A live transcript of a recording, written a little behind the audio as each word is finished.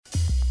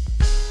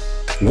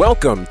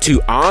Welcome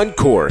to On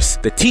Course,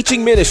 the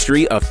teaching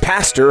ministry of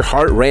Pastor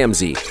Hart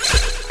Ramsey.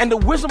 And the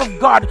wisdom of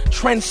God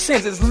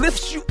transcends, it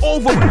lifts you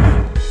over.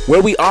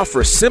 Where we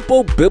offer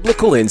simple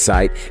biblical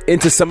insight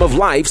into some of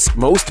life's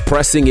most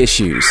pressing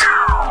issues.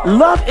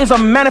 Love is a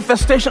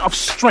manifestation of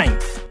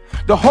strength.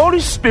 The Holy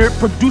Spirit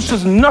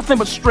produces nothing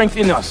but strength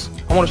in us.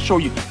 I want to show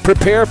you.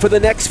 Prepare for the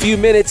next few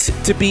minutes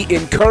to be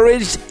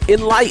encouraged,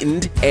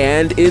 enlightened,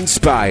 and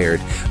inspired.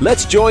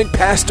 Let's join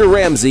Pastor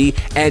Ramsey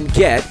and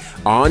get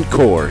on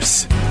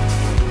course.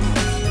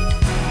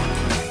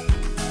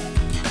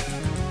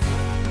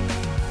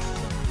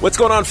 What's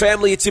going on,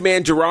 family? It's your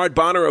man, Gerard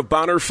Bonner of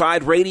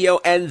Bonnerfied Radio,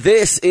 and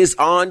this is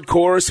On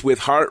Course with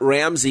Hart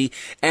Ramsey,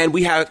 and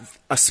we have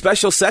a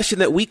special session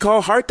that we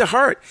call Heart to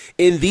Heart.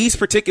 In these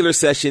particular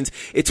sessions,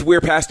 it's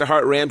where Pastor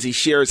Hart Ramsey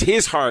shares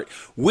his heart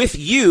with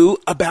you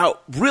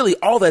about really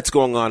all that's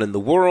going on in the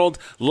world,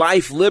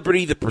 life,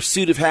 liberty, the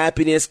pursuit of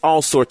happiness,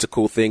 all sorts of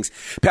cool things.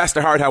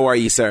 Pastor Hart, how are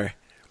you, sir?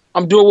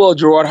 I'm doing well,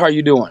 Gerard. How are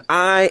you doing?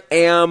 I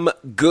am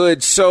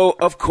good. So,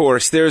 of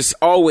course, there's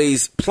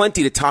always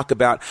plenty to talk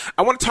about.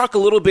 I want to talk a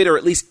little bit, or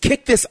at least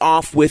kick this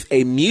off with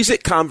a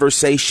music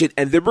conversation,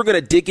 and then we're going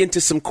to dig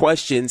into some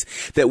questions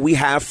that we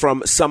have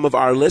from some of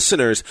our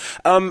listeners.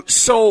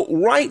 So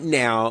right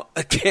now,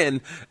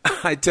 again,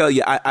 I tell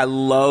you, I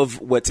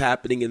love what's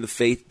happening in the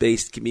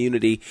faith-based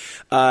community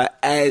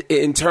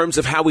in terms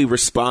of how we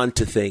respond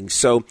to things.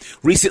 So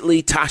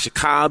recently, Tasha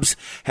Cobbs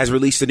has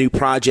released a new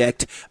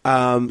project.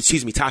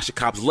 Tasha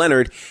Cobbs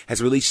Leonard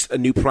has released a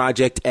new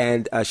project,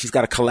 and she's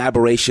got a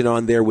collaboration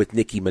on there with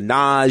Nicki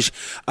Minaj.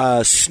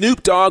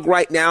 Snoop Dogg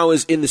right now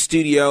is in the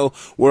studio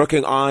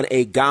working on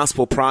a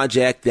gospel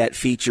project that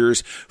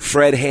features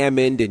Fred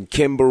Hammond and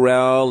Kim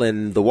Burrell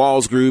and the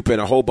Walls Group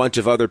and a whole bunch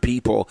of other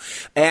people.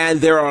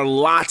 And there are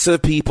lots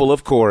of people,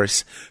 of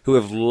course, who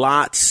have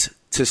lots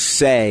to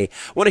say.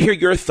 I want to hear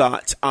your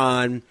thoughts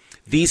on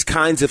these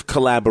kinds of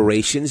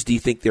collaborations. Do you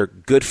think they're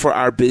good for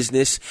our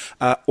business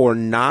or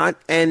not?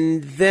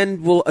 And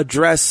then we'll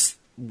address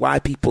why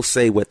people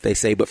say what they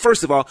say. But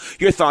first of all,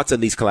 your thoughts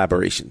on these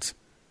collaborations.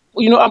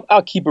 Well,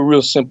 I'll keep it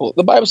real simple.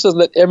 The Bible says,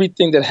 let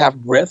everything that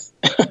have breath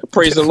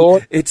praise the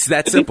Lord. It's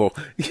that simple.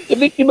 If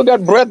these people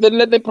got breath, then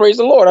let them praise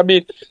the Lord. I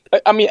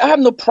mean, I have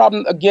no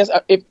problem against,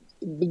 if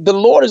the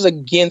Lord is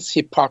against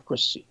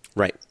hypocrisy.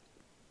 Right.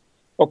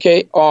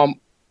 Okay.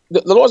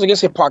 The Lord's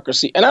against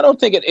hypocrisy, and I don't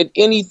think it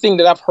anything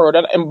that I've heard.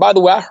 And by the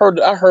way, I heard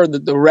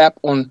the rap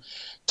on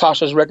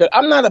Tasha's record.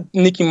 I'm not a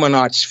Nicki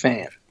Minaj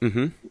fan.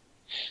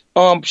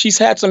 Mm-hmm. She's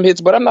had some hits,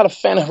 but I'm not a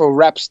fan of her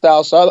rap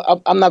style.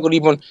 So I'm not going to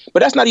even. But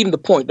that's not even the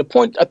point. The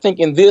point I think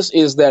in this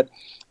is that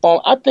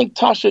I think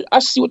Tasha. I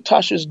see what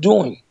Tasha's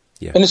doing,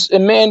 yeah.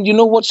 And man, you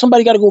know what?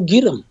 Somebody got to go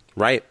get him.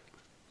 Right.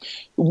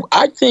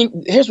 I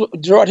think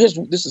Gerard.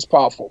 This is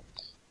powerful.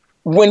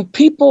 When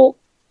people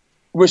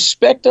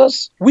respect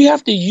us, we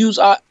have to use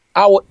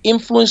our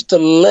influence to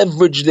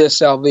leverage their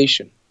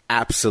salvation.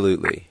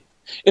 Absolutely.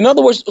 In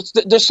other words,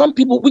 there's some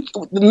people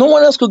no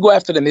one else could go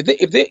after them.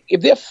 If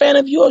they're a fan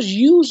of yours,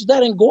 use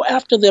that and go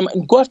after them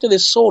and go after their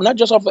soul, not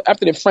just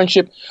after their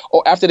friendship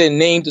or after their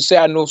name to say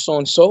I know so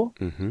and so.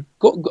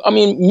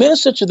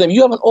 Minister to them.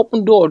 You have an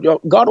open door.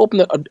 God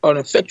opened an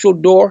effectual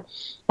door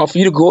for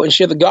you to go and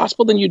share the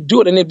gospel. Then you do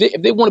it. And if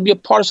they want to be a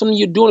part of something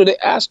you're doing, they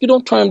ask you,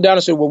 don't turn them down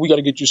and say, "Well, we got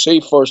to get you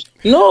saved first."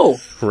 No.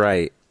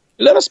 Right.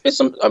 Let us spit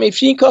some. If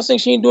she ain't cussing,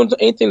 she ain't doing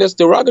anything that's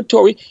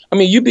derogatory.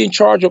 You be in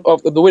charge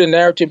of the way the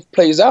narrative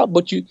plays out,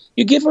 but you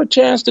give her a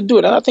chance to do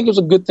it. And I think it was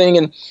a good thing.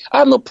 And I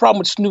have no problem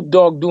with Snoop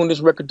Dogg doing this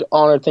record to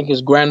honor, I think,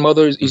 his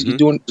grandmother is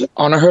doing to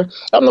honor her.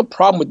 I have no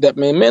problem with that,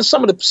 man. Man,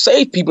 some of the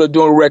saved people are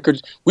doing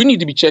records. We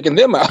need to be checking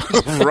them out.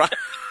 Right.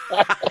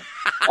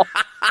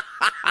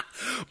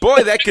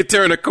 Boy, that could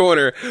turn a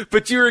corner.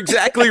 But you're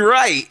exactly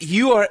right.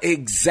 You are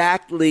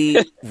exactly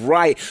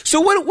right.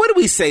 So what do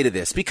we say to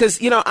this? Because,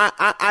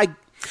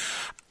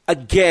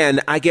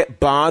 I get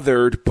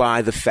bothered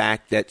by the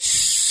fact that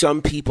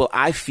some people,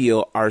 I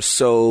feel, are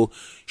so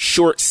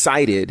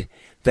short-sighted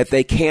that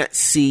they can't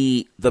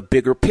see the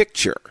bigger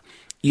picture,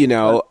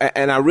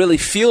 and I really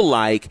feel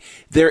like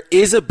there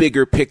is a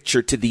bigger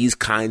picture to these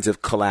kinds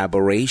of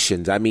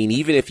collaborations. I mean,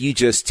 even if you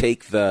just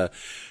take the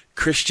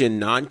Christian,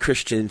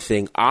 non-Christian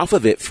thing off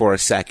of it for a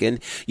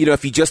second,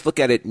 if you just look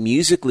at it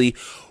musically,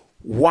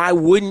 why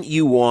wouldn't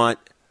you want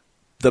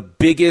the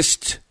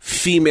biggest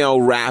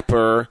female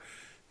rapper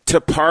to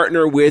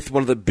partner with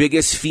one of the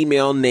biggest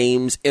female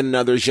names in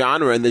another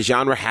genre, and the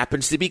genre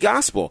happens to be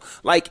gospel?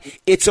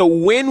 Like, it's a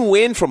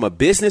win-win from a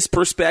business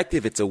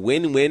perspective. It's a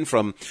win-win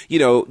from,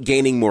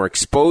 gaining more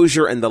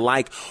exposure and the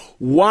like.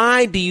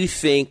 Why do you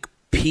think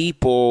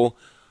people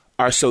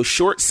are so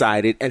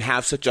short-sighted and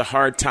have such a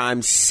hard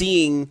time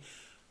seeing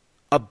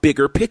a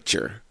bigger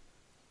picture?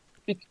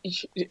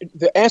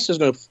 The answer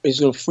is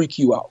going to freak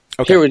you out.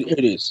 Okay. Here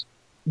it is.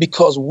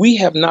 Because we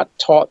have not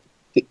taught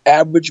the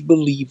average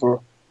believer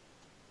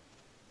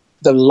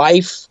the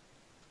life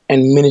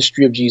and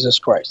ministry of Jesus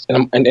Christ.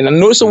 And I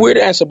know it's a weird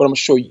answer, but I'm going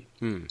to show you.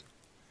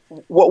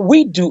 What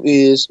we do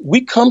is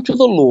we come to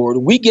the Lord,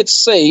 we get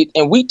saved,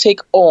 and we take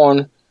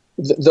on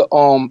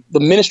the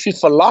ministry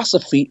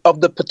philosophy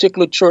of the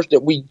particular church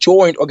that we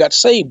joined or got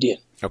saved in.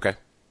 Okay.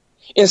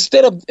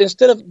 Instead of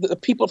the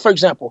people, for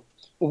example,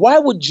 why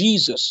would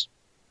Jesus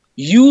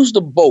use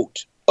the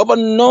boat of a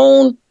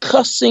known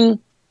cussing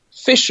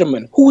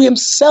fisherman who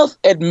himself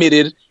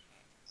admitted,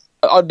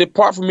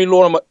 "Depart from me,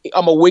 Lord,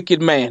 I'm a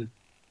wicked man"?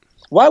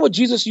 Why would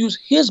Jesus use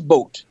his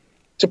boat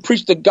to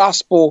preach the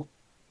gospel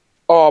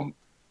to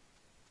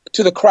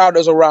the crowd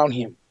that's around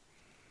him?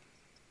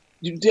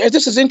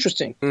 This is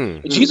interesting.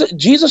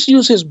 Jesus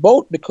used his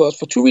boat because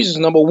for two reasons.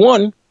 Number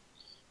one,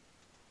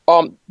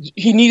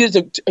 he needed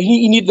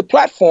the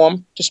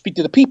platform to speak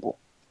to the people,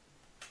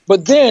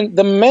 but then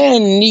the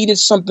man needed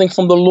something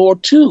from the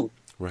Lord too.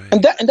 Right.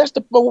 And that's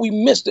what we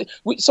missed.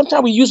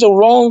 Sometimes we use the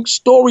wrong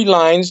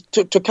storylines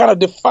to kind of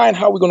define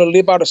how we're going to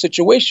live out a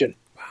situation.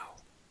 Wow.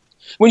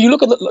 When you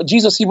look at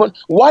Jesus,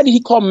 why did he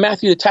call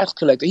Matthew the tax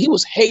collector? He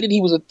was hated.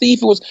 He was a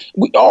thief.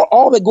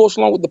 All that goes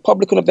along with the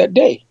publican of that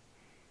day.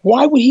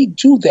 Why would he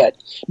do that?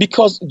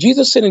 Because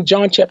Jesus said in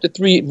John chapter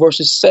 3, verse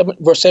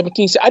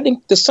 17, said,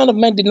 the Son of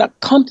Man did not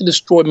come to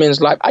destroy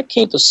men's life. I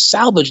came to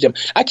salvage them.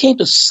 I came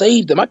to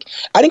save them. I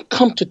didn't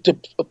come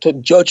to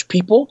judge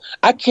people.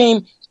 I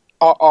came,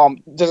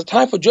 there's a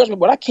time for judgment,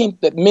 but I came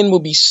that men will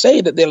be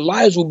saved, that their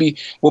lives will be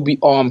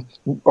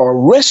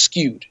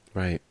rescued.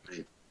 Right.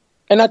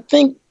 And I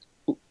think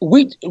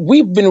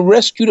we've been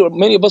rescued, or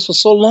many of us, for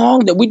so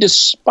long that we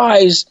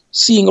despise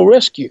seeing a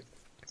rescue.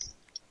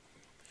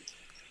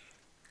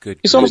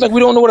 It's almost like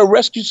we don't know what a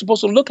rescue is supposed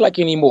to look like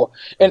anymore.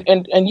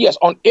 And yes,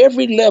 on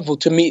every level,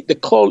 to me, the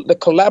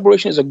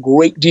collaboration is a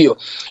great deal.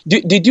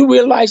 Did you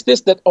realize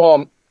this, that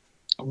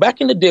back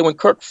in the day when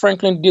Kirk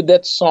Franklin did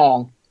that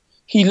song,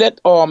 he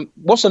let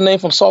what's her name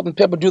from Salt and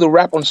Pepper do the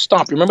rap on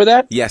Stomp? You remember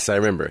that? Yes, I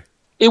remember.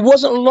 It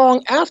wasn't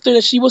long after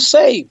that she was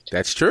saved.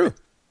 That's true.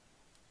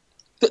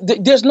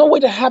 There's no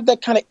way to have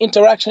that kind of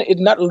interaction and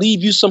not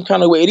leave you some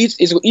kind of way.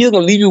 It's either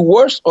going to leave you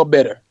worse or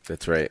better.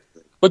 That's right.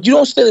 But you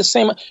don't stay the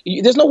same.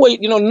 There's no way,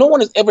 no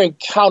one has ever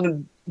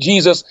encountered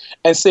Jesus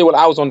and say, well,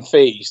 I was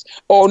unfazed.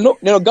 Or no,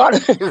 God,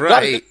 right.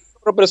 God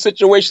put up in a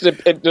situation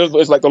that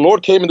it's like the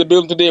Lord came in the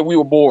building today and we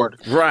were bored.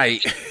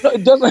 Right. No,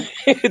 it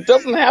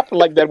doesn't happen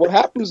like that. What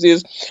happens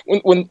is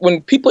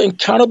when people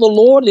encounter the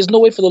Lord, there's no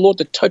way for the Lord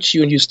to touch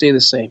you and you stay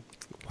the same.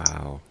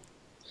 Wow.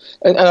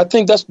 And I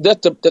think that's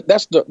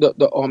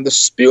the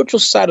spiritual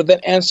side of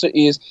that answer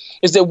is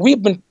that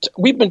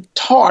we've been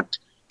taught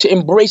to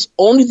embrace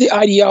only the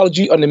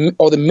ideology or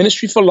the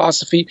ministry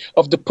philosophy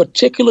of the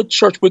particular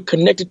church we're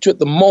connected to at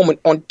the moment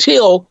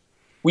until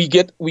we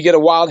get a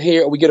wild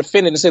hair or we get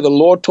offended and say, the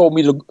Lord told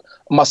me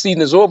my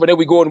season is over. Then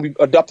we go and we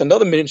adopt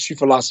another ministry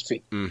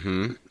philosophy.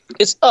 Mm-hmm.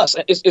 It's us.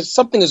 It's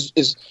something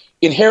is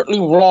inherently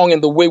wrong in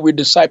the way we're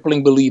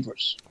discipling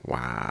believers.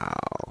 Wow.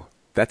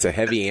 That's a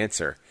heavy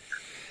answer.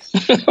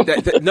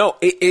 No,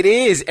 it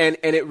is. And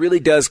it really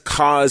does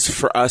cause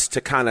for us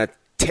to kind of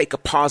take a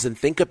pause and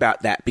think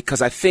about that, because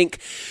I think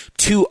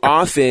too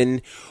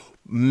often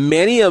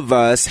many of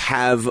us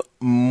have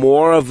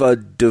more of a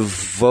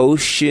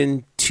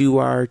devotion to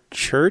our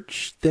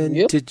church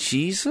than to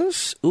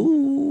Jesus.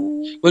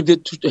 Ooh. But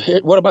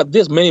what about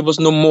this? Many of us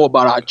know more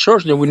about our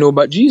church than we know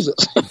about Jesus.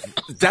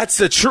 That's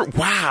the truth.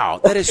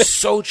 Wow. That is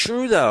so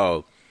true,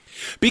 though.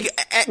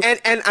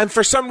 And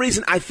for some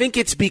reason, I think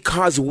it's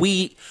because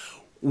we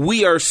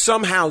are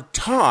somehow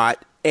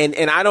taught,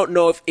 and I don't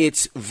know if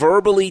it's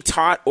verbally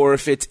taught or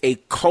if it's a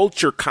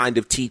culture kind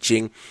of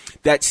teaching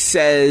that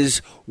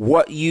says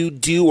what you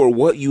do or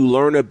what you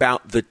learn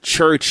about the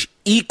church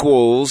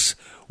equals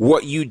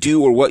what you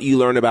do or what you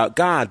learn about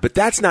God. But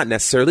that's not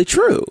necessarily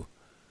true.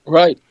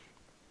 Right.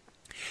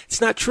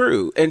 It's not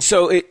true. And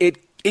so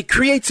it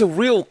creates a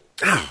real...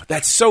 Oh,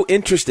 that's so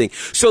interesting.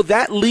 So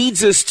that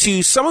leads us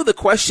to some of the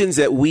questions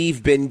that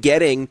we've been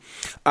getting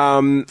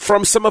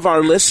from some of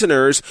our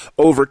listeners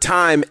over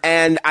time.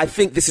 And I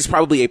think this is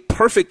probably a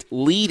perfect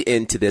lead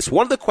into this.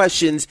 One of the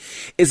questions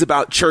is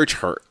about church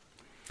hurt.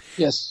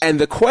 Yes. And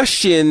the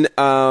question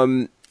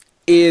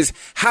is,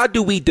 how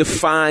do we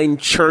define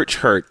church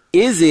hurt?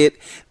 Is it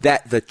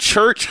that the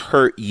church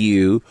hurt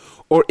you,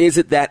 or is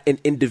it that an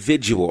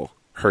individual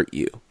hurt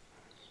you?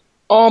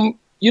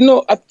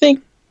 I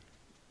think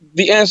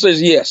the answer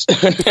is yes.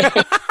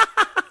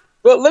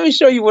 Well, let me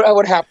show you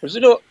what happens.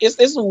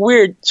 It's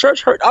weird.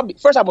 Church hurt.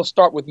 First, I will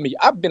start with me.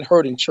 I've been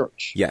hurt in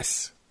church.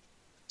 Yes.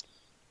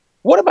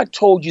 What if I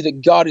told you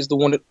that God is the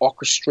one that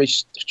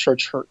orchestrates the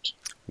church hurt?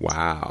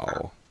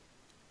 Wow.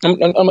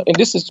 And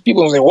this is,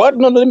 people say, what?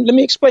 No, let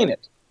me explain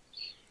it.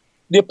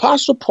 The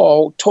Apostle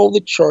Paul told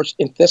the church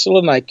in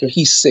Thessalonica,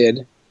 he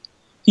said,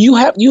 you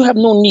have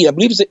no need. I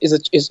believe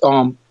it's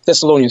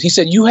Thessalonians. He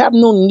said, you have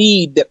no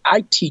need that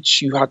I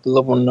teach you how to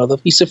love one another.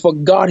 He said, for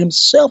God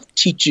himself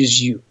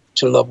teaches you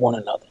to love one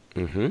another.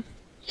 Mm-hmm.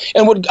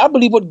 And I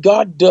believe what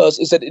God does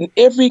is that in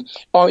every,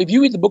 if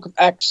you read the book of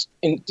Acts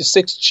in the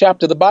 6th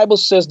chapter, the Bible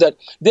says that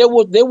there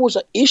was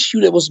an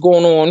issue that was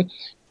going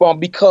on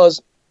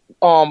because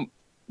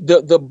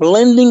the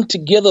blending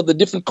together of the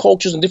different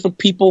cultures and different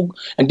people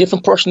and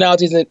different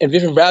personalities and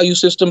different value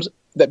systems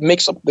that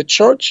makes up the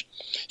church.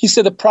 He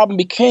said the problem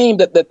became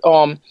that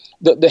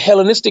the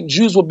Hellenistic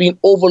Jews were being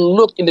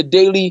overlooked in the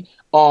daily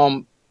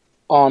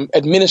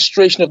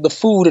administration of the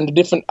food and the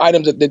different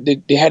items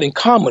that they had in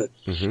common.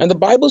 Mm-hmm. And the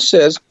Bible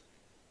says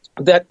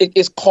that it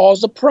has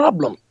caused a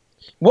problem.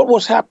 What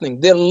was happening?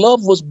 Their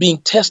love was being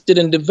tested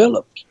and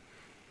developed.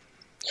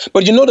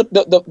 But you know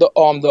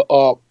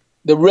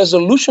the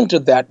resolution to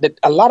that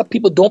a lot of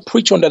people don't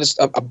preach on, that is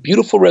a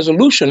beautiful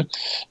resolution,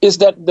 is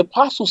that the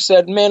apostle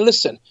said, man,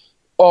 listen,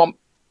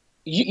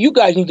 you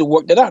guys need to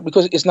work that out,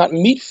 because it's not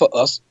meet for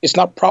us, it's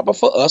not proper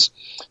for us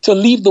to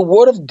leave the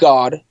word of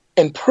God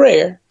and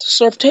prayer to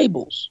serve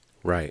tables.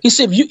 Right. He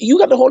said, if you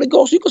got the Holy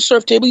Ghost, you can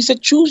serve tables. He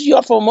said, choose you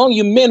out from among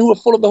you men who are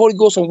full of the Holy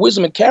Ghost and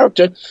wisdom and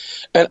character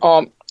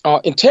and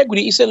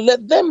integrity. He said,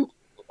 let them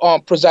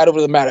preside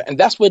over the matter. And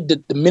that's where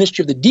the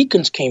ministry of the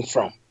deacons came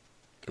from.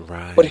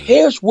 Right. But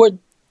here's where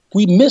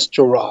we missed,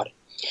 Gerard.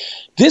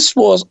 This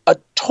was a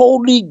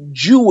totally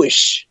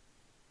Jewish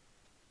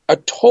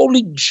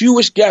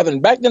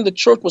gathering. Back then, the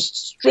church was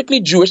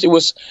strictly Jewish. It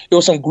was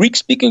some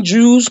Greek-speaking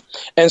Jews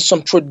and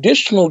some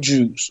traditional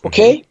Jews.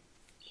 Okay,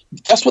 mm-hmm.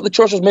 That's what the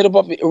church was made up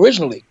of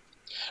originally.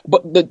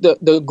 But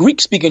the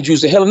Greek-speaking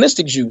Jews, the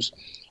Hellenistic Jews,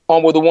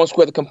 were the ones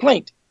who had the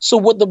complaint. So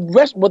what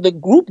the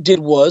group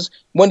did was,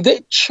 when they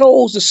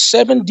chose the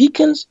 7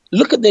 deacons,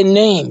 look at their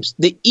names.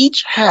 They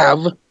each have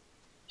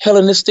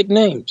Hellenistic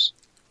names.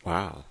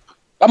 Wow.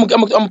 I'm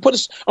gonna put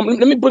this.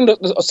 Let me bring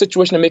a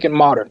situation and make it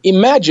modern.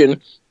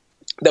 Imagine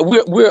that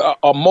we're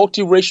a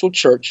multiracial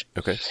church,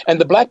 okay, and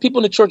the black people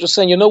in the church are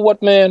saying, you know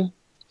what, man,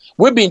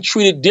 we're being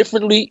treated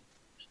differently.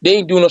 They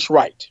ain't doing us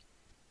right,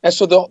 and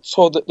so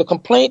the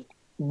complaint,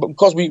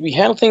 because we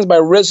handle things by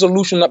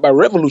resolution, not by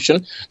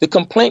revolution. The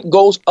complaint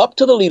goes up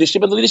to the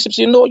leadership, and the leadership says,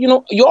 you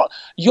know,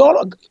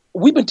 y'all,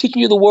 we've been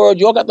teaching you the word.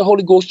 Y'all got the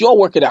Holy Ghost. Y'all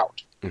work it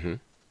out. Mm-hmm.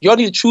 Y'all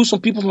need to choose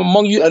some people from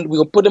among you, and we're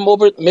going to put them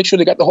over, make sure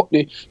they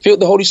feel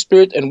the Holy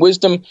Spirit and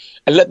wisdom,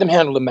 and let them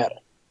handle the matter.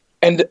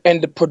 And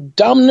the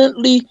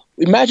predominantly,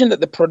 imagine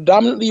that the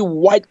predominantly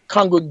white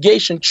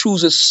congregation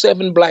chooses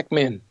 7 black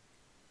men.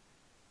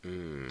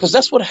 Because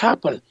that's what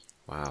happened.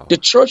 Wow. The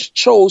church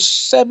chose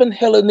 7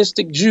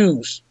 Hellenistic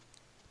Jews,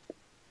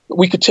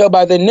 we could tell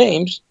by their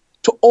names,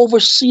 to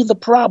oversee the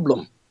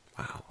problem.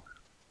 Wow.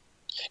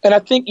 And I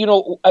think,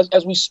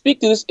 as we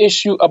speak to this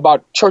issue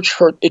about church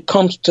hurt, it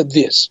comes to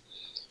this.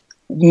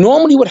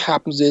 Normally what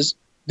happens is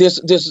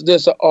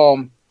there's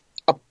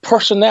a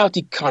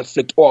personality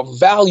conflict or a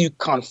value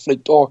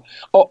conflict or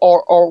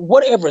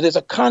whatever. There's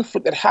a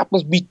conflict that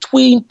happens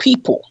between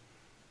people.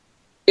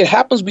 It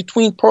happens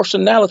between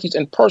personalities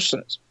and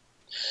persons.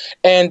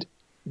 And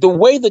the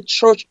way the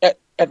church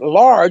at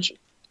large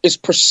is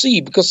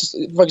perceived, because,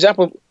 for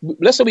example,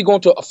 let's say we go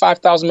into a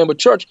 5,000 member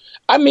church,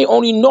 I may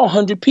only know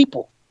 100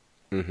 people.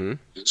 Mm-hmm.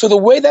 So the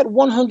way that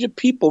 100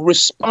 people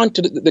respond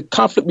to the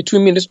conflict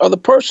between me and this other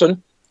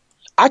person,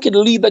 I could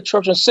leave that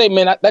church and say,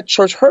 man, that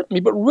church hurt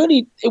me. But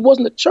really, it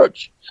wasn't the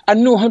church. I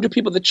knew 100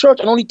 people at the church,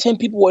 and only 10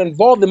 people were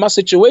involved in my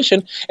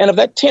situation. And of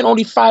that 10,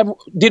 only 5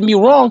 did me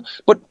wrong.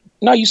 But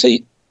now you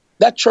say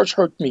that church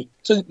hurt me.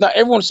 So now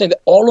everyone's saying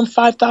that all them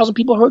 5,000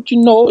 people hurt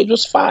you. No, it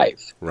was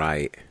 5.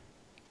 Right.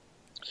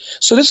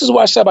 So this is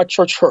why I say about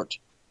church hurt.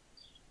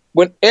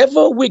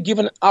 Whenever we're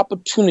given an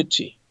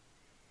opportunity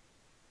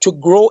to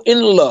grow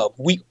in love,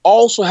 we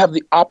also have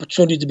the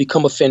opportunity to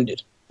become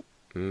offended.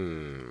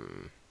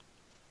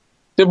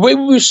 The way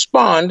we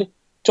respond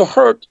to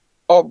hurt,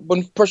 or when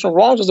a person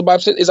wrongs us, the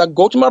Bible says, is I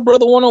go to my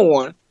brother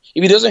one-on-one.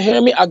 If he doesn't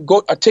hear me, I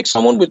take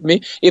someone with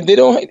me. If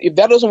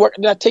that doesn't work,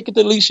 then I take it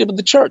to the leadership of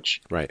the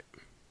church. Right.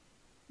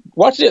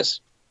 Watch this.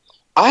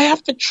 I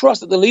have to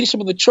trust that the leadership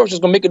of the church is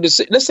going to make a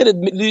decision. Let's say the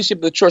leadership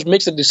of the church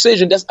makes a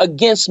decision that's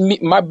against me,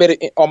 my better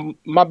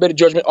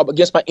judgment, or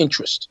against my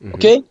interest. Mm-hmm.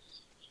 Okay.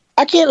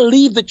 I can't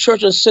leave the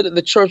church and say that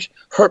the church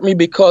hurt me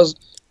because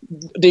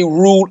they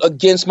ruled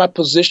against my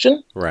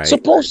position. Right.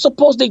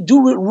 Suppose they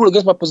do rule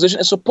against my position,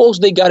 and suppose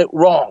they got it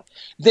wrong.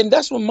 Then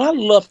that's when my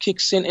love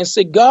kicks in and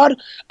say, God,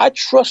 I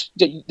trust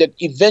that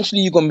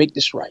eventually you're going to make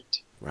this right.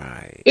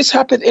 Right. It's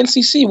happened at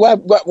NCC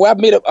where I've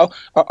made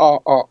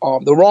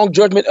the wrong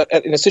judgment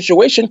in a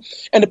situation,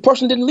 and the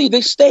person didn't leave.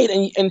 They stayed,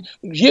 and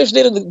years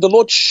later, the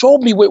Lord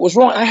showed me where it was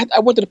wrong. I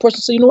went to the person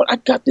and said, you know what, I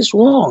got this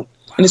wrong.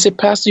 And they said,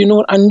 Pastor, you know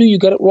what, I knew you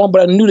got it wrong,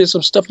 but I knew there's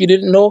some stuff you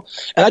didn't know.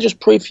 And I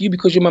just prayed for you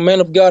because you're my man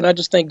of God, and I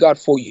just thank God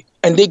for you.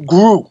 And they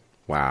grew.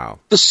 Wow.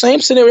 The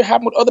same scenario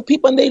happened with other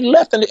people, and they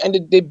left, and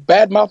they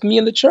badmouthed me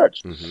in the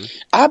church. Mm-hmm.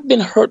 I've been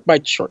hurt by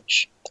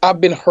church.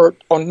 I've been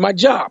hurt on my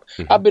job.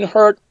 Mm-hmm. I've been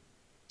hurt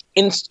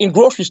in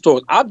grocery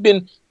stores.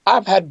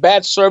 I've had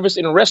bad service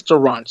in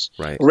restaurants.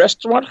 Right.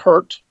 Restaurant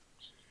hurt,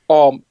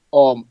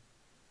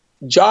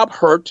 job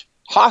hurt,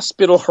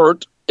 hospital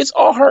hurt. It's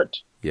all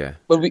hurt. Yeah.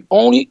 But we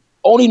only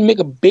make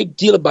a big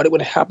deal about it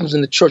when it happens in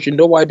the church. You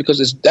know why?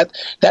 Because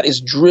that is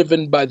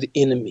driven by the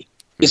enemy.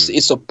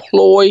 It's a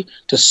ploy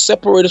to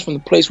separate us from the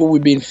place where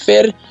we're being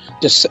fed,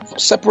 to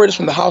separate us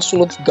from the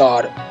household of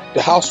God,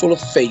 the household of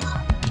faith,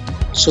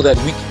 so that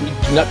we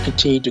do not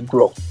continue to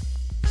grow.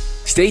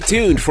 Stay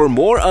tuned for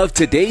more of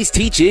today's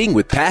teaching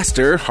with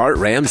Pastor Hart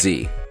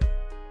Ramsey.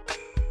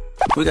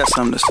 We got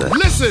something to say.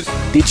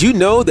 Listen! Did you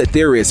know that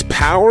there is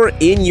power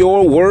in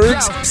your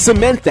words?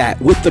 Cement that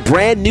with the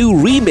brand new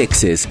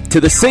remixes to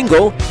the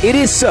single It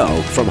Is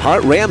So from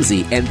Hart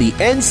Ramsey and the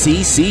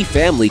NCC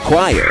Family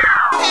Choir.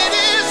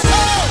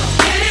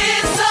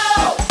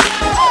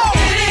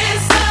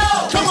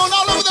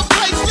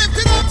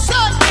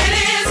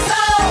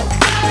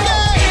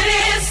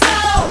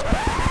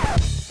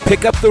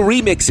 Pick up the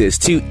remixes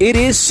to It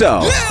Is So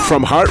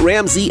from Hart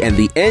Ramsey and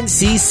the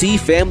NCC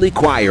Family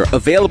Choir,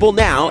 available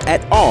now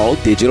at all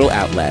digital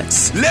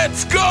outlets.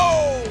 Let's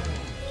go!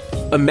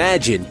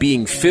 Imagine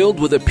being filled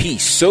with a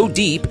peace so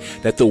deep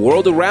that the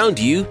world around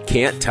you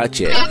can't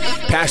touch it.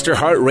 Pastor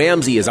Hart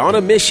Ramsey is on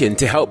a mission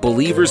to help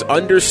believers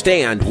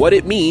understand what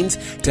it means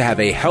to have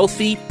a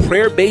healthy,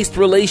 prayer-based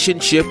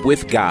relationship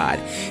with God.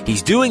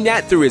 He's doing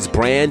that through his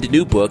brand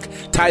new book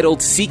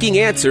titled Seeking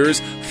Answers,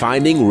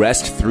 Finding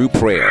Rest Through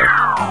Prayer.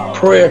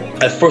 Prayer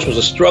at first was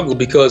a struggle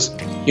because,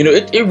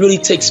 it really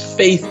takes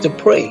faith to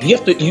pray. You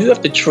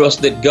have to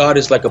trust that God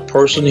is like a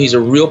person. He's a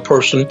real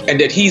person, and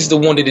that he's the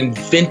one that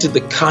invented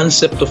the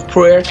concept of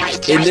prayer.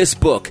 In this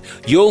book,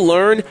 you'll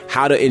learn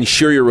how to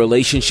ensure your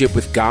relationship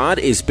with God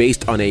is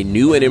based on a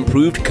new and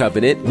improved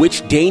covenant,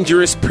 which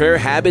dangerous prayer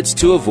habits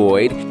to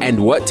avoid,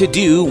 and what to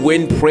do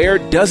when prayer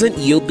doesn't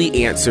yield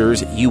the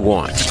answers you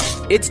want.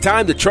 It's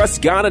time to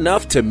trust God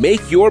enough to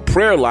make your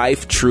prayer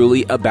life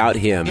truly about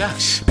Him.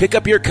 Yes. Pick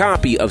up your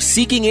copy of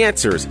Seeking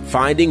Answers,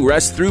 Finding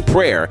Rest Through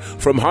Prayer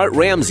from Hart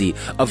Ramsey,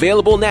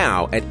 available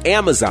now at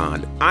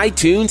Amazon,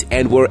 iTunes,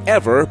 and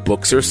wherever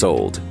books are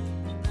sold.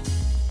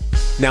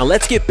 Now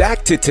let's get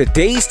back to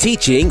today's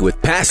teaching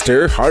with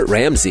Pastor Hart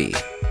Ramsey.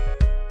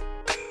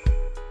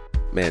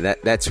 Man,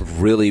 that's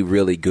really,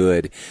 really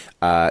good.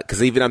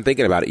 Because even I'm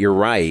thinking about it, you're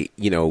right.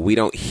 We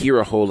don't hear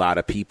a whole lot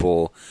of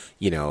people,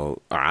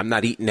 I'm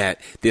not eating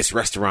at this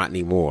restaurant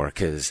anymore.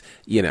 Because,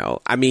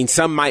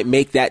 some might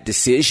make that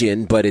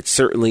decision, but it's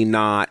certainly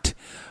not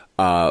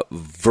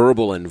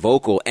verbal and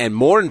vocal. And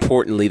more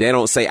importantly, they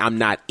don't say, I'm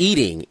not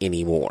eating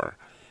anymore.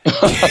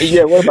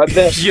 Yeah, what about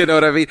that? You know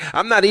what I mean?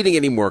 I'm not eating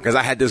anymore because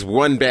I had this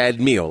one bad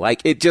meal.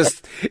 Like, it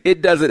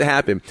doesn't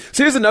happen.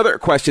 So here's another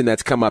question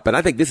that's come up, and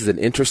I think this is an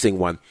interesting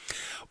one.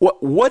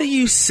 What do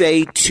you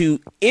say to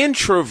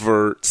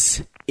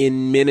introverts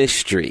in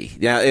ministry?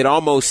 Now, it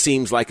almost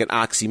seems like an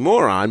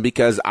oxymoron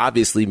because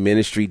obviously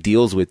ministry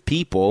deals with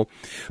people,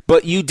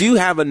 but you do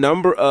have a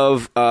number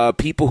of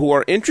people who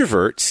are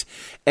introverts,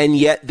 and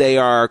yet they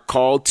are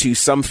called to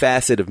some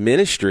facet of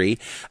ministry.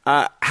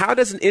 How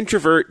does an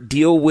introvert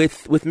deal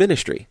with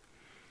ministry?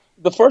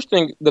 The first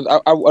thing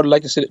that I would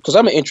like to say, because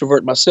I'm an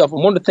introvert myself,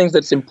 and one of the things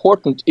that's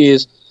important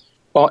is,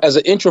 as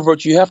an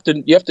introvert, you have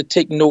to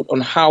take note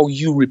on how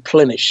you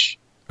replenish.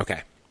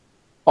 Okay.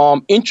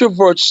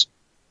 Introverts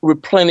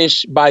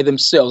replenish by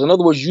themselves. In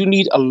other words, you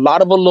need a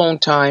lot of alone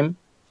time.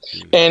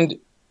 Mm-hmm. And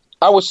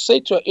I would say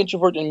to an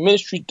introvert in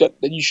ministry that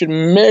you should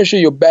measure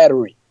your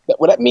battery.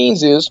 What that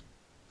means is,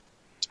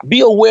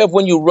 be aware of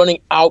when you're running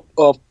out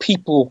of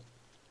people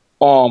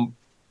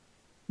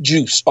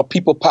juice or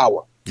people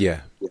power.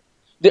 Yeah.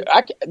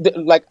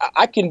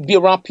 I can be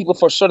around people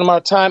for a certain amount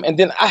of time, and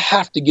then I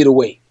have to get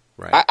away.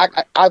 Right.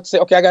 I'd say,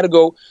 okay, I got to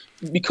go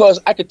because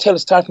I could tell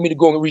it's time for me to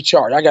go and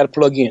recharge. I got to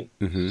plug in.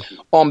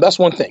 Mm-hmm. That's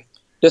one thing.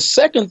 The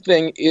second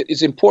thing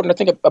is important. I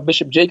think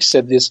Bishop Jake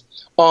said this.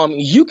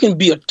 You can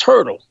be a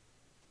turtle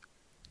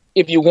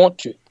if you want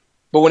to,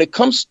 but when it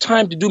comes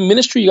time to do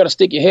ministry, you got to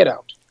stick your head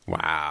out.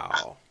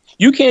 Wow.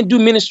 You can't do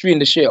ministry in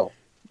the shell.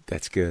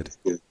 That's good.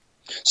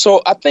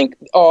 So I think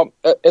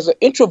as an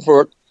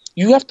introvert,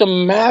 you have to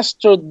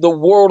master the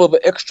world of an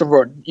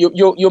extrovert.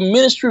 Your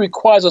ministry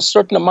requires a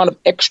certain amount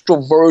of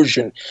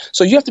extroversion.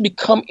 So you have to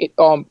become,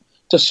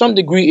 to some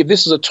degree, if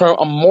this is a term,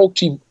 a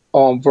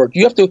multi-vert.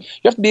 You have to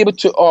be able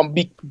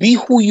to be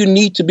who you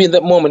need to be in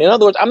that moment. In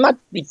other words, I'm not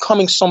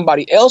becoming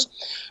somebody else,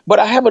 but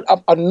I have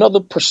another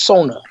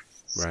persona.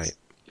 Right.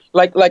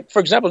 Like for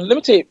example, let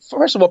me tell you.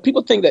 First of all,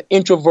 people think that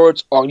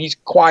introverts are these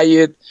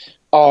quiet,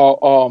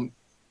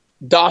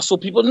 docile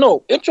people.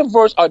 No,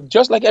 introverts are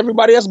just like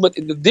everybody else, but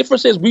the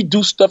difference is we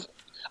do stuff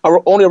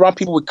only around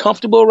people we're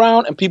comfortable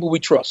around and people we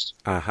trust.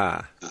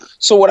 Uh-huh.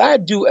 So what I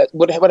do,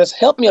 what has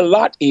helped me a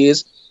lot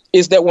is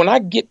that when I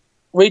get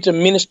ready to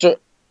minister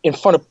in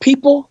front of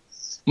people,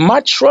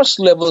 my trust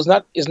level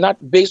is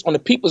not based on the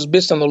people, it's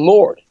based on the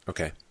Lord.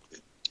 Okay.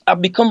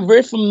 I've become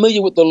very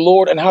familiar with the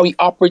Lord and how He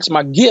operates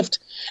my gift,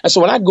 and so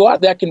when I go out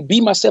there, I can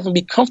be myself and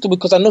be comfortable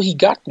because I know He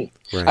got me.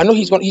 Right. I know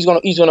He's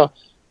gonna.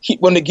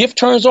 When the gift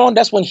turns on,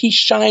 that's when He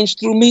shines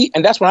through me,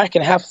 and that's when I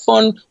can have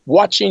fun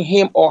watching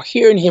Him or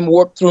hearing Him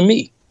work through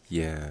me.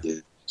 Yeah.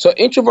 So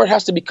introvert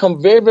has to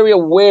become very, very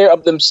aware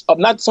of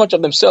not so much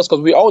of themselves,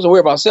 because we're always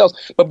aware of ourselves,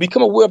 but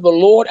become aware of the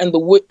Lord and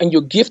and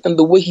your gift and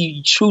the way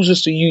He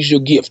chooses to use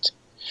your gift.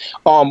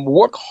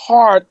 Work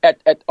hard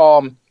at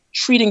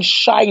treating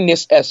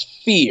shyness as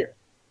fear,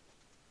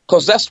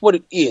 because that's what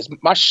it is.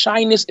 My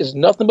shyness is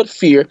nothing but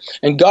fear,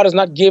 and God has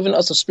not given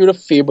us a spirit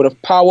of fear, but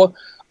of power,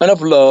 and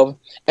of love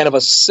and of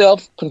a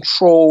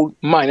self-controlled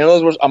mind. In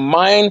other words, a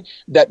mind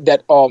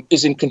that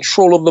is in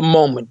control of the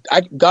moment.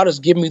 God has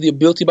given me the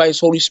ability by His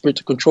Holy Spirit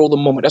to control the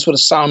moment. That's what a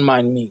sound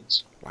mind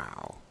means.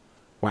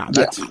 Wow,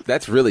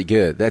 that's really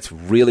good. That's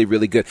really,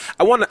 really good.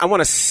 I want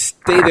to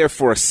stay there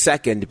for a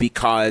second,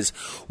 because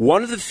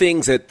one of the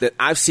things that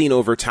I've seen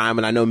over time,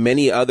 and I know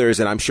many others,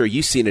 and I'm sure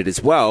you've seen it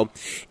as well,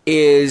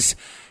 is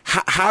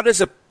how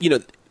does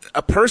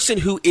a person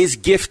who is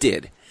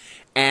gifted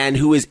and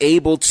who is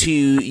able to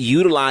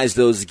utilize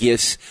those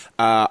gifts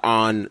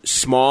on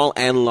small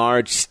and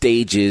large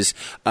stages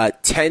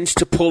tends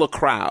to pull a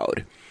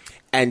crowd.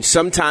 And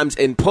sometimes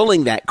in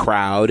pulling that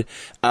crowd,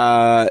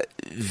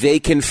 they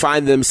can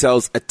find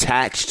themselves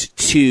attached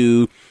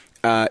to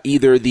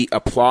either the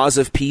applause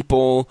of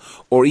people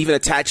or even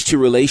attached to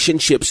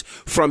relationships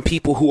from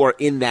people who are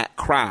in that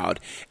crowd.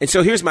 And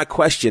so here's my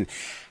question.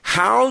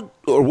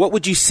 What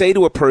would you say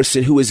to a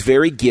person who is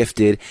very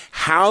gifted?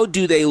 How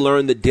do they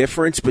learn the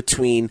difference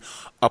between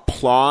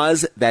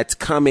applause that's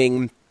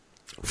coming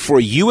for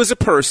you as a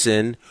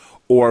person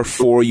or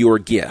for your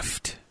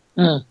gift?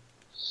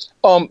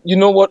 You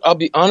know what? I'll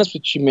be honest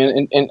with you,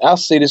 man, and I'll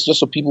say this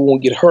just so people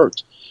won't get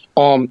hurt.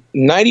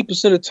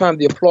 90% of the time,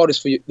 the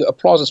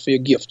applause is for your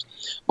gift.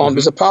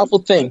 It's a powerful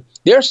thing.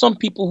 There are some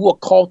people who are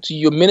called to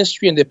your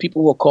ministry, and there are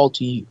people who are called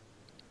to you.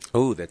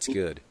 Oh, that's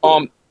good.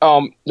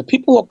 The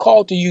people who are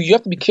called to you, you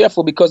have to be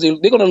careful, because they're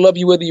going to love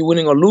you whether you're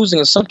winning or losing,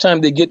 and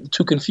sometimes they get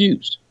too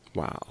confused.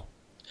 Wow.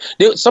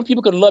 Some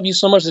people could love you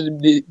so much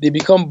that they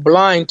become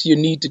blind to your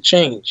need to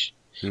change,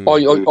 or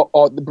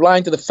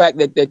blind to the fact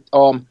that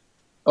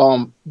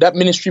that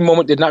ministry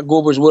moment did not go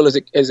over as well as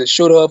it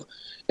should have.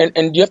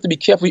 And you have to be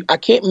careful. I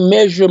can't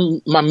measure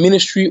my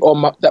ministry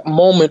or that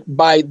moment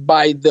by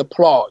the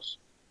applause.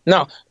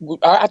 Now,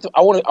 I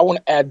want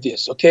to add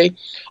this, okay?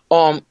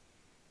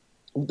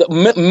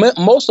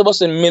 Most of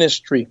us in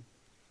ministry,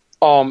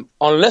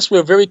 unless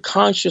we're very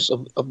conscious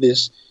of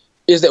this,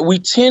 is that we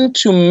tend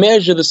to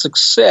measure the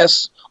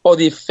success or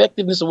the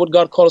effectiveness of what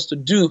God calls us to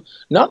do,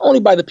 not only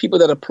by the people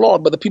that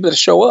applaud, but the people that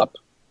show up.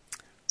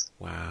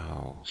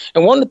 Wow.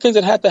 And one of the things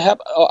that had to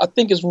happen, I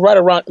think, is right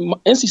around,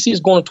 NCC is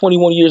going to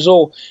 21 years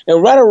old,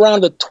 and right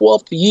around the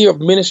 12th year of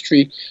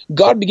ministry,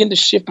 God began to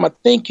shift my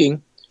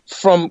thinking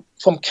from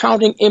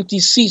counting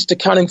empty seats to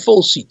counting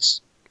full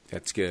seats.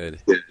 That's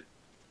good.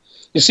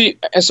 You see,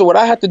 and so what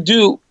I had to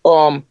do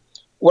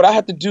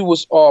was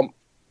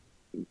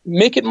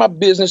make it my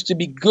business to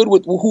be good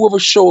with whoever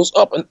shows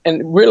up,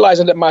 and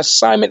realizing that my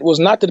assignment was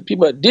not to the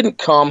people that didn't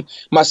come.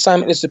 My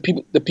assignment is to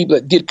the people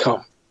that did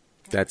come.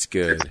 That's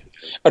good.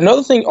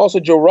 Another thing also,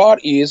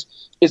 Gerard, is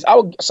as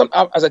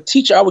a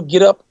teacher, I would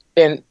get up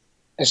and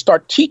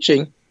start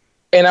teaching,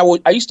 and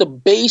I used to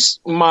base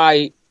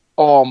my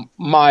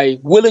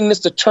willingness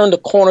to turn the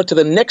corner to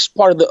the next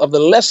part of the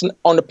lesson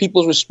on the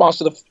people's response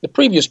to the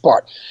previous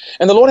part.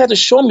 And the Lord had to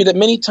show me that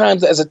many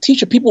times as a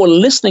teacher, people are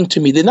listening to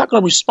me. They're not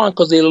going to respond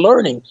because they're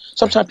learning.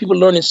 Sometimes people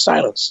learn in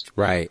silence.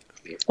 Right.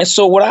 And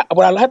so what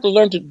I had to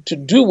learn to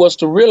do was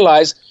to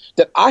realize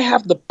that I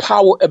have the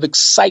power of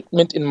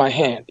excitement in my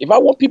hand. If I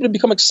want people to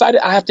become excited,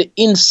 I have to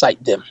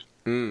incite them.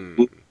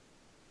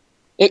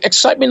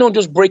 Excitement don't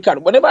just break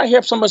out. Whenever I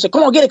hear somebody say,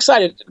 "Come on, get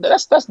excited,"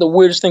 that's the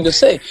weirdest thing to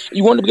say.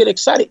 You want them to get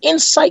excited,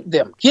 incite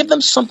them. Give them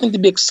something to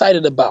be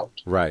excited about.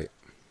 Right.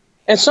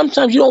 And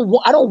sometimes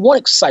I don't want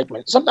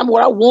excitement. Sometimes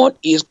what I want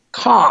is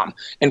calm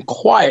and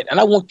quiet, and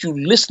I want you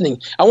listening.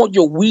 I want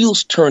your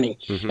wheels turning.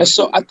 And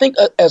so I think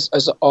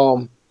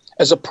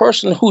as a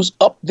person who's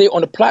up there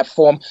on the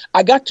platform,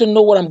 I got to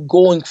know what I'm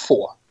going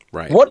for.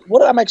 Right.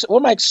 What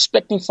am I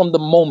expecting from the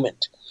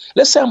moment?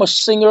 Let's say I'm a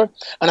singer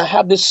and I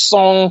have this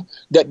song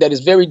that is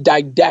very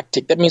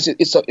didactic. That means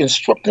it's an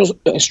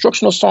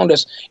instructional song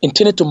that's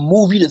intended to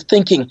move you to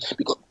thinking,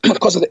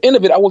 because at the end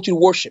of it, I want you to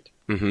worship.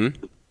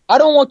 I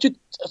don't want you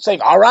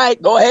saying, "All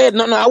right, go ahead."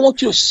 No, I want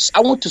to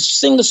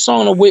sing the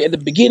song in a way at the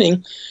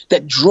beginning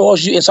that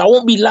draws you in. So I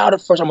won't be loud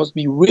at first. I must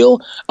be real.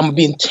 I'm going to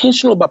be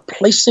intentional about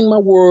placing my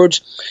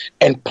words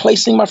and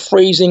placing my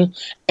phrasing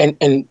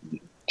and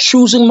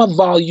choosing my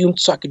volume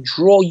so I can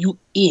draw you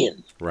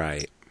in.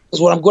 Right.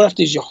 Because what I'm going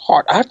after is your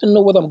heart. I have to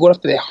know whether I'm going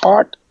after their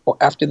heart or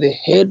after their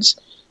heads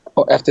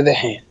or after their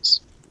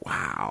hands.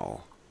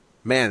 Wow.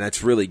 Man,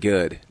 that's really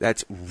good.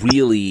 That's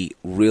really,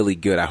 really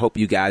good. I hope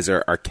you guys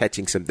are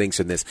catching some things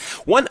from this.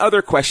 One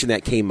other question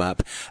that came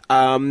up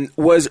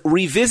was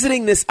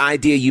revisiting this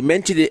idea. You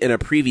mentioned it in a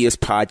previous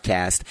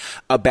podcast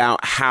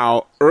about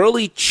how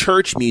early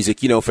church music,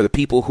 for the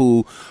people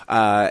who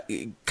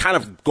kind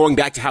of going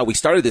back to how we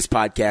started this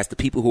podcast, the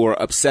people who are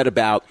upset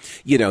about,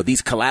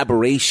 these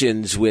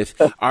collaborations with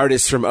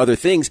artists from other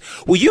things.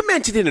 Well, you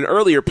mentioned in an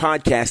earlier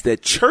podcast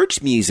that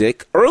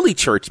early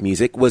church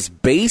music was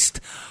based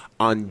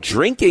on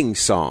drinking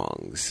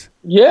songs.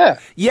 Yeah.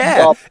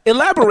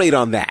 Elaborate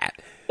on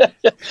that.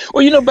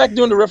 Well, back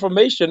during the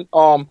Reformation,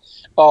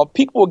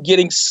 people were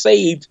getting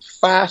saved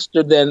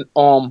faster than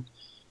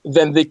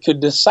they could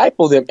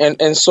disciple them.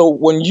 And so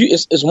when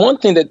it's one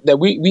thing that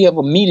we have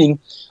a meeting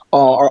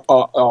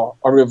a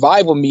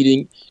revival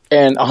meeting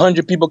and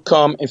 100 people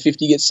come and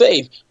 50 get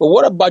saved. But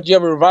what about you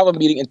have a revival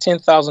meeting and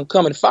 10,000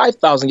 come and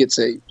 5,000 get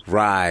saved?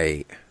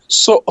 Right.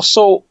 So,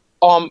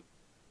 and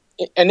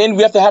then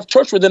we have to have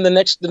church with them the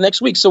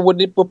next week. So what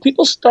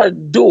people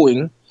started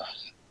doing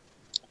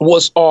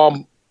was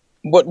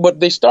what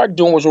they started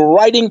doing was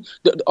writing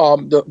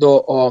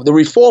the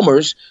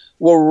reformers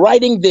were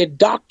writing their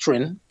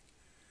doctrine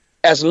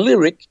as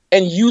lyric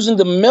and using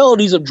the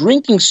melodies of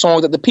drinking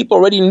songs that the people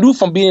already knew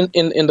from being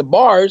in the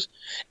bars,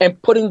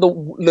 and putting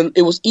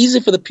it was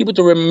easy for the people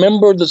to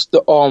remember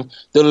the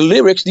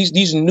lyrics,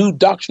 these new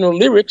doctrinal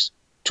lyrics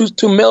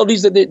to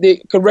melodies that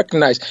they could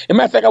recognize. As a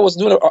matter of fact, I was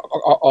doing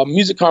a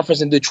music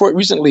conference in Detroit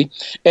recently,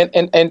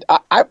 and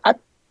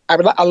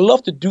I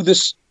love to do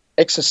this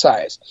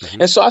exercise.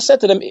 Mm-hmm. And so I said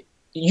to them,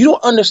 you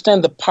don't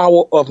understand the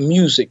power of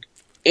music.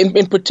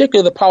 In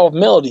particular, the power of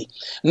melody.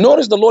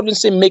 Notice the Lord didn't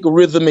say make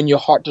rhythm in your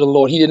heart to the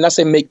Lord. He did not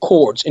say make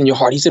chords in your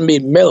heart. He said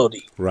make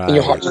melody in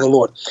your heart to the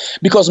Lord.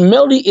 Because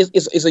melody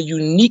is a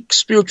unique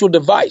spiritual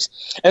device.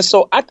 And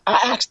so I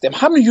asked them,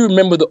 how many of you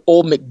remember the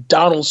old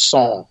McDonald's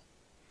song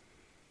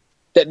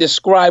that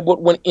described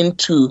what went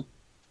into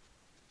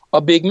a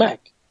Big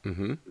Mac?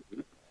 Mm-hmm.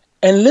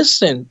 And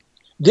listen,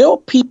 there were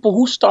people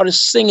who started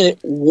singing it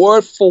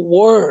word for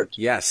word.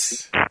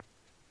 Yes.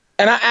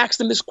 And I asked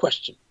them this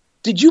question.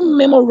 Did you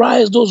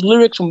memorize those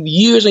lyrics from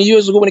years and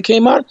years ago when it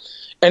came out?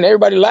 And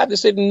everybody laughed. They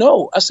said,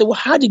 no. I said, well,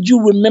 how did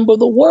you remember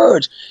the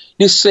words?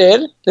 They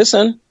said,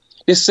 listen,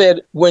 they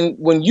said,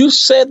 when you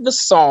said the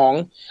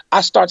song,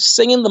 I started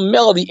singing the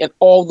melody and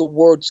all the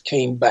words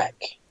came back.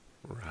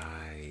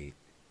 Right.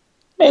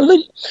 Man,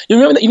 look, you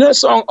remember that? You know that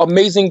song,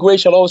 Amazing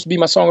Grace Shall Always Be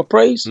My Song of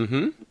Praise?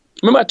 Mm-hmm.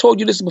 Remember I told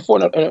you this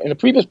before in a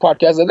previous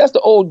podcast. That's the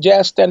old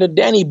jazz standard,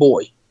 Danny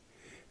Boy.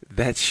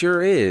 That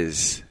sure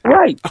is.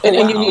 Right. Oh,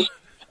 wow.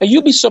 And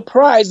you'd be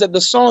surprised that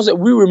the songs that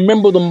we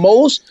remember the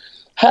most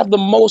have the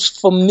most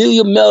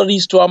familiar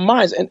melodies to our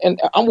minds. And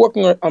I'm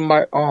working on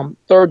my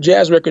third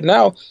jazz record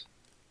now.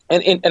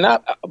 And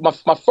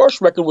my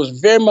first record was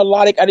very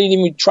melodic. I didn't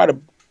even try to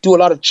do a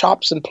lot of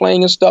chops and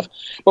playing and stuff.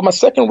 But my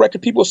second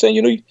record, people were saying,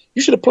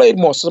 you should have played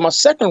more. So my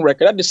second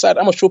record, I decided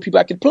I'm going to show people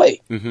I could play.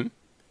 Mm-hmm.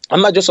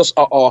 I'm not just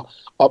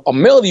a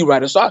melody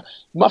writer. So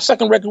my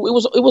second record,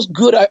 it was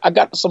good. I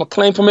got some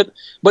acclaim from it.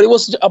 But it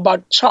was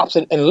about chops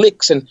and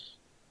licks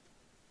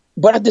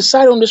But I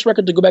decided on this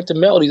record to go back to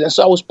melodies. And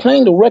so I was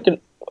playing the record,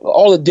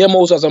 all the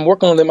demos as I'm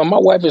working on them. And my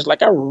wife is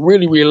like, I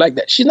really, really like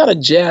that. She's not a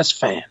jazz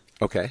fan.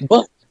 Okay.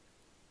 But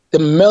the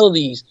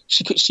melodies,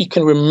 she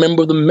can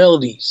remember the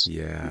melodies.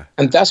 Yeah.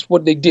 And that's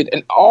what they did.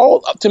 And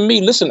all up to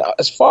me, listen,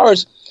 as far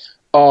as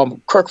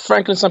Kirk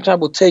Franklin sometimes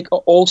will take an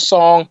old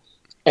song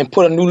and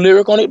put a new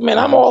lyric on it, man,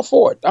 I'm all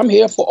for it. I'm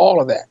here for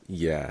all of that.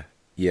 Yeah.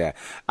 Yeah.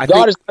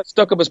 God is not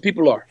stuck up as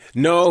people are.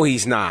 No,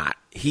 he's not.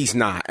 He's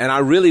not. And I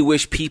really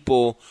wish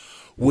people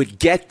would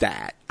get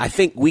that. I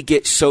think we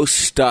get so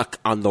stuck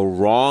on the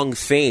wrong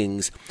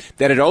things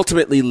that it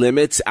ultimately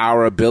limits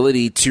our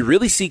ability to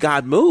really see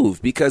God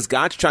move, because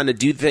God's trying to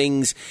do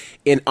things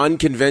in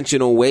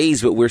unconventional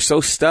ways, but we're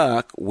so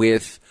stuck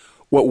with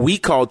what we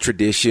call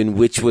tradition,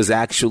 which was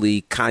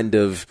actually kind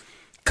of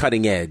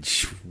cutting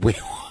edge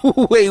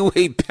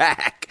way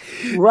back.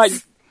 Right.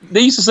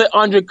 They used to say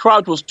Andre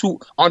Crouch is too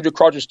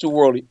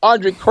worldly.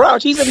 Andre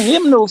Crouch, he's in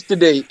hymnals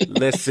today.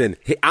 Listen,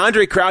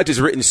 Andre Crouch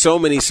has written so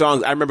many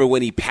songs. I remember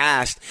when he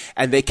passed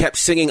and they kept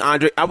singing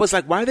Andre. I was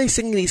like, why are they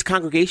singing these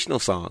congregational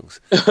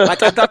songs?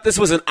 Like, I thought this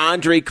was an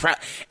Andre Crouch.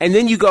 And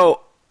then you go,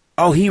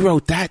 oh, he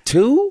wrote that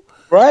too?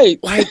 Right.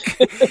 Like,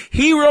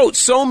 he wrote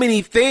so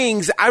many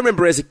things. I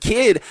remember as a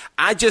kid,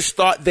 I just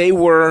thought they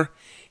were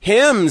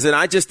hymns, and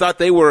I just thought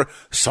they were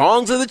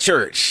songs of the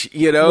church,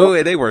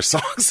 and they were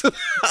songs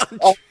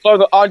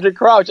of Andre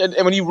Crouch. And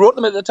when he wrote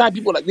them at the time,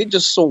 people were like, they're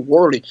just so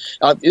worldly.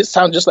 It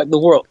sounds just like the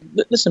world.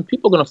 Listen,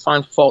 people are going to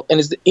find fault, and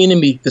it's the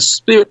enemy, the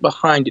spirit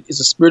behind it. It's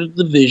a spirit of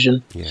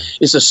division. Yeah.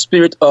 It's a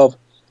spirit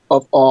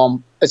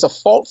it's a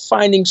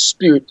fault-finding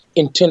spirit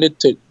intended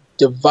to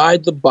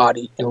divide the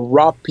body and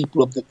rob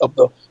people of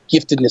the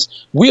giftedness.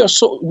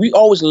 We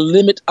always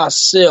limit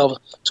ourselves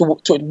to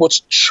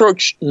what's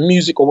church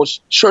music or what's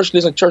church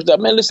this and church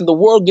that. Man, listen, the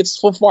world gets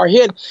so far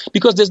ahead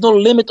because there's no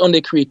limit on their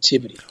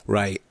creativity.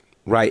 Right.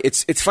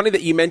 It's funny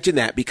that you mentioned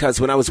that,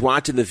 because when I was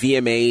watching the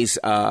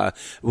VMAs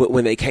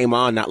when they came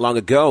on not long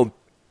ago,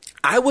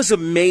 I was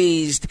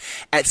amazed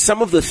at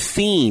some of the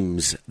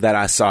themes that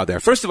I saw there.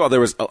 First of all, there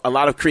was a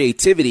lot of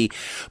creativity,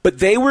 but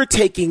they were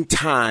taking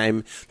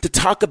time to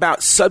talk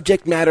about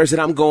subject matters that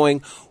I'm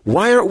going,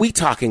 why aren't we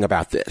talking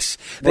about this?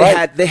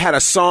 They had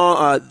a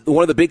song,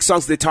 one of the big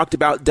songs they talked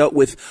about dealt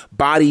with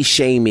body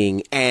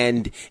shaming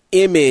and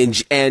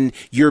image, and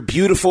you're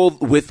beautiful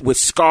with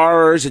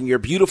scars, and you're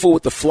beautiful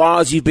with the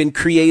flaws you've been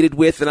created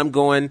with. And I'm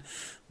going,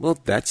 well,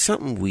 that's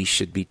something we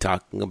should be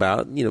talking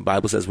about.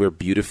 Bible says we're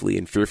beautifully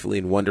and fearfully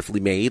and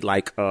wonderfully made.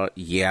 Like,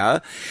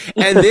 yeah.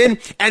 And then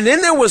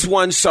there was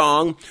one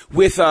song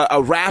with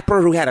a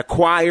rapper who had a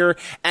choir,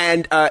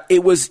 and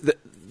it was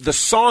the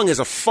song is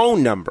a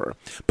phone number,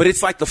 but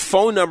it's like the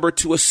phone number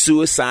to a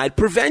suicide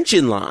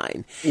prevention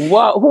line.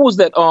 Wow, who was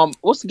that?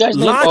 What's the guy's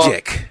name?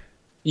 Logic.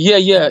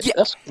 Yeah,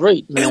 that's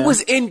great, man. It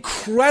was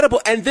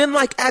incredible. And then,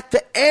 like, at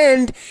the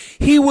end,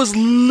 he was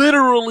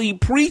literally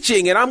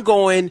preaching, and I'm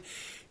going,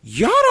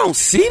 y'all don't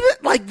see that?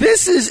 Like,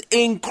 this is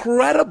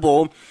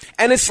incredible.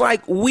 And it's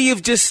like we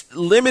have just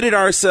limited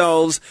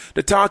ourselves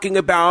to talking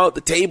about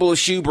the table of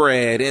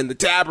shewbread and the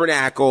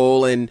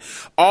tabernacle and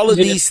all of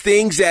these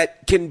things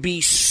that can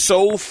be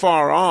so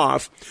far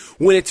off,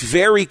 when it's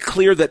very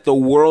clear that the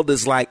world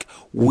is like,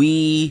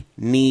 we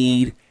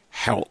need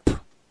help.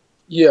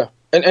 Yeah.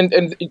 And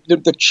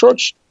the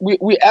church,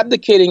 we're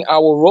abdicating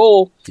our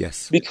role.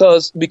 Yes.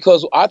 Because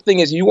our thing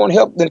is, you want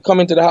help, then come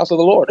into the house of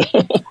the Lord.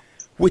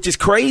 Which is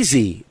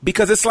crazy,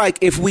 because it's like,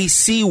 if we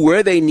see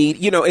where they need,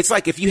 it's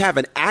like if you have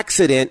an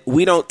accident,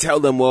 we don't tell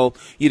them, well,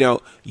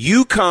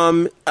 you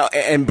come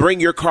and bring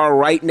your car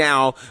right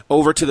now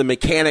over to the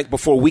mechanic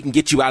before we can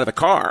get you out of the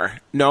car.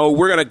 No,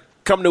 we're going to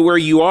come to where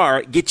you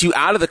are, get you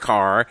out of the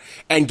car,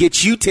 and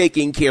get you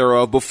taken care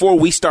of before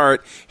we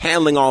start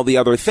handling all the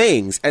other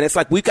things. And it's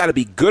like, we've got to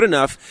be good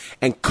enough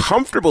and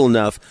comfortable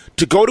enough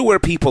to go to where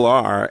people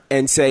are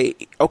and say,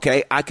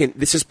 okay,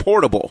 this is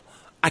portable.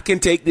 I can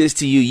take this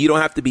to you. You don't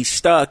have to be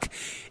stuck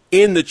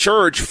in the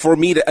church for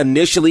me to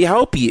initially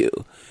help you.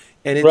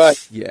 And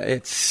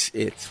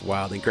it's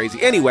wild and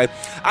crazy. Anyway,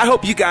 I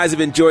hope you guys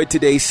have enjoyed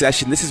today's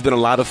session. This has been a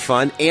lot of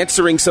fun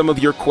answering some of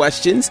your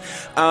questions.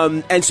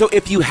 And so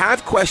if you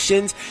have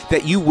questions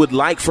that you would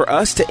like for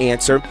us to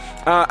answer,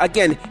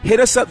 again,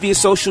 hit us up via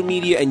social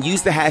media and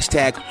use the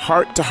hashtag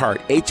Heart to Heart,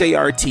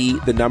 HART,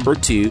 the number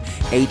 2,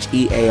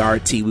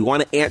 HEART. We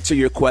want to answer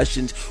your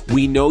questions.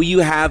 We know you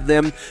have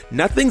them.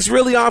 Nothing's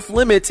really off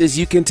limits, as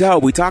you can tell.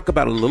 We talk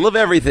about a little of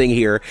everything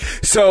here.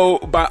 So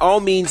by all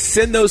means,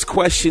 send those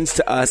questions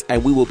to us,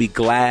 and we will be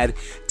glad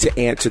to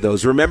answer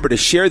those. Remember to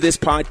share this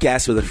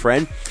podcast with a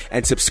friend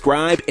and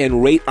subscribe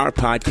and rate our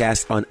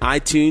podcast on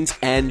iTunes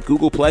and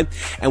Google Play.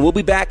 And we'll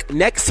be back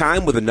next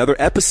time with another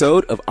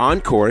episode of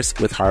On Course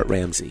with Hart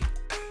Ramsey.